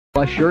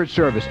Plus shirt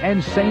service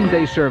and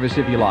same-day service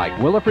if you like.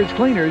 Williford's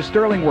Cleaners,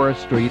 Sterlingworth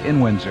Street in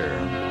Windsor.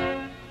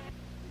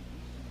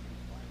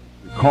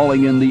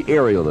 Calling in the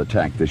aerial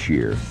attack this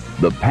year.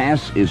 The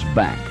pass is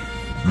back.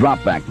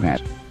 Drop back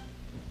pass.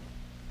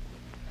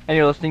 And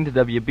you're listening to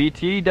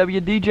WBTE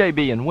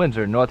WDJB in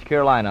Windsor, North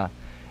Carolina.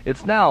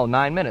 It's now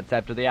 9 minutes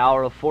after the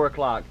hour of 4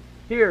 o'clock.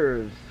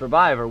 Here's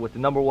Survivor with the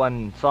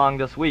 #1 song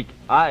this week,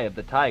 Eye of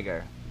the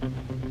Tiger.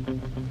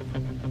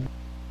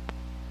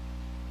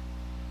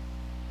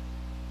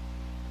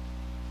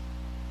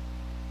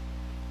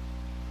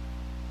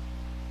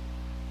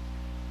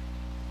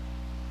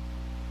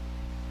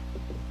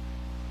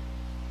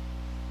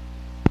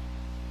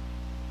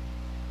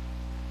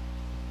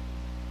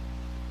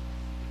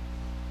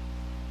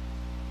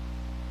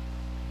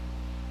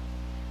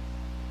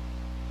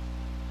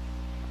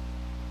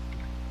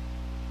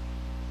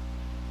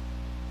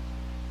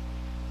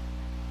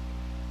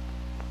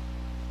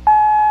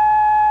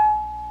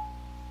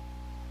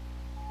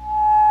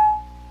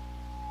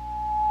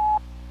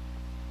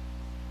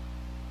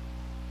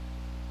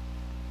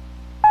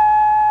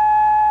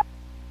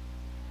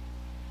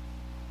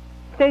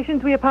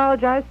 Stations, we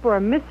apologize for a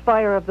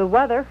misfire of the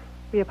weather.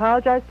 We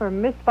apologize for a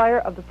misfire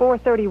of the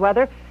 4:30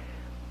 weather.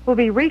 We'll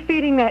be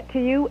refeeding that to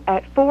you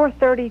at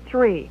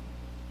 4:33.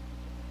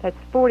 That's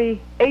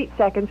 48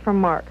 seconds from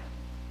Mark.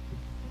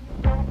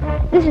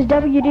 This is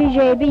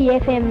WDJB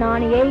FM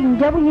 98 and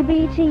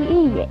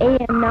WBTE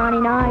AM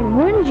 99,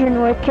 Windsor,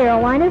 North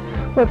Carolina,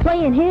 where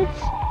playing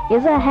hits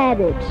is a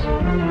habit.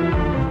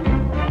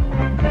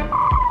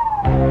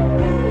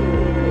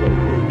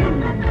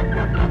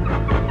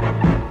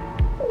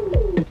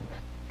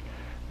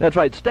 That's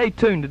right. Stay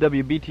tuned to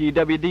WBTE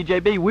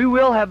WDJB. We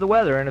will have the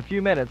weather in a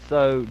few minutes,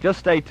 so just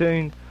stay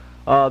tuned.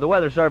 The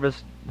weather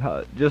service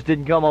just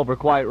didn't come over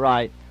quite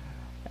right.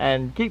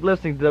 And keep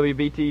listening to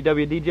WBTE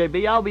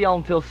WDJB. I'll be on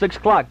until 6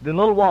 o'clock. Then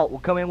Little Walt will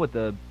come in with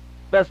the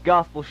best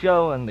gospel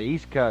show on the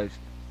East Coast.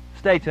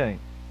 Stay tuned.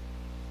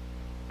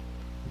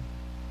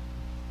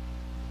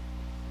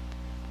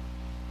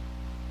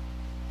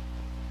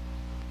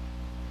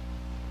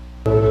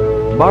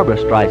 Barbara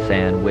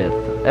Streisand with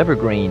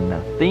Evergreen,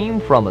 theme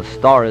from A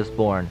Star Is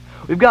Born.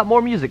 We've got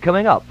more music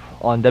coming up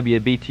on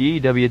WBTE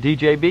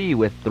WDJB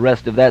with the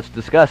rest of That's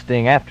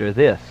Disgusting after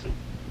this.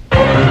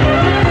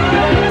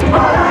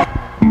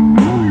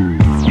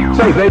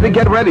 Say, baby,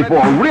 get ready for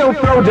a real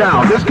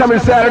throwdown this coming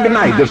Saturday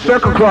night. The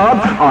Circle Club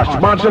are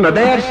sponsoring a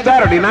dance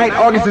Saturday night,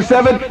 August the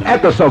 7th,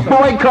 at the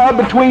Savoy Club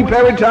between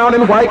Perrytown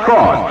and White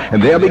Cross.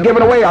 And they'll be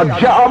giving away a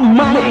jar of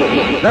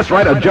money. That's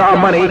right, a jar of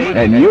money.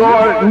 And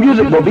your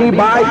music will be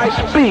by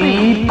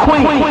Speed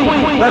Queen.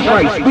 That's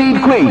right,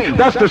 Speed Queen.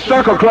 That's the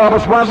Circle Club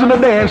sponsoring the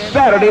dance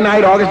Saturday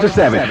night, August the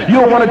 7th.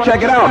 You'll want to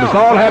check it out. It's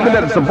all happening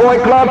at the Savoy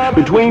Club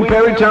between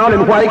Perrytown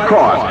and White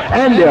Cross.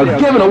 And they're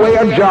giving away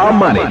a jar of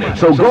money.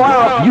 So go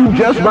out. You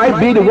just might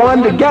be the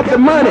one to get the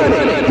money.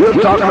 We're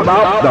talking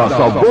about the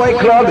Savoy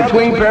Club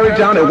between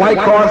Perrytown and White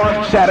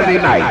Cross Saturday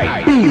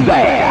night. Be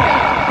there.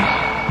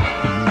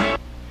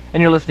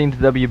 And you're listening to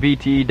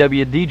WBTE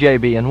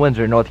WDJB in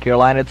Windsor, North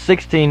Carolina. It's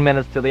 16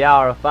 minutes to the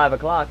hour of 5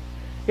 o'clock.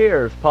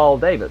 Here's Paul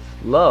Davis,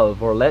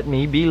 Love or Let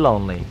Me Be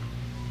Lonely.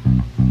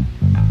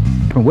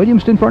 From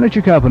Williamston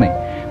Furniture Company,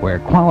 where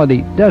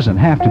quality doesn't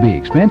have to be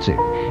expensive,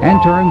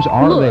 and terms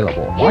are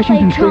available.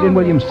 Washington Street in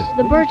Williamston.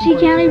 The Bertie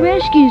County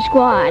Rescue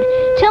Squad,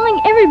 telling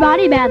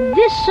everybody about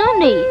this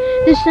Sunday.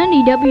 This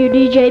Sunday,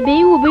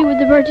 WDJB will be with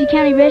the Bertie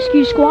County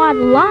Rescue Squad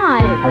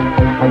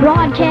live,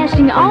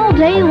 broadcasting all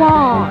day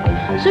long.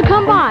 So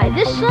come by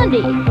this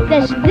Sunday.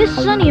 That's this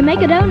Sunday and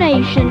make a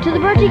donation to the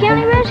Bertie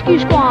County Rescue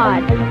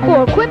Squad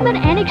for equipment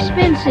and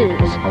expenses.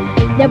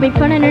 There'll be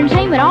fun and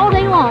entertainment all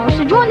day long.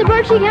 So join the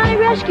Bertie County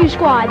Rescue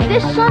Squad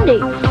this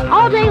Sunday,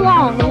 all day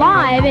long,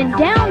 live in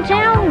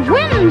downtown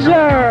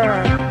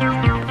Windsor.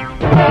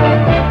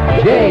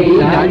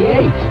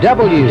 J98,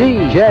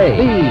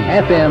 WDJB,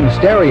 FM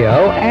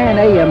stereo, and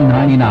AM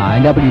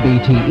 99,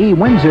 WBTE,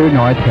 Windsor,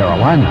 North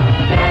Carolina.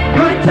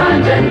 Good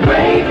times and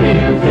great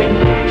music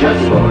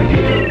just for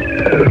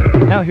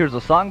you. Now here's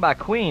a song by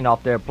Queen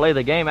off their Play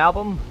the Game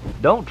album,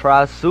 Don't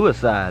Try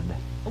Suicide.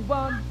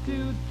 1,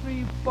 2,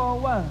 3, 4,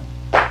 1.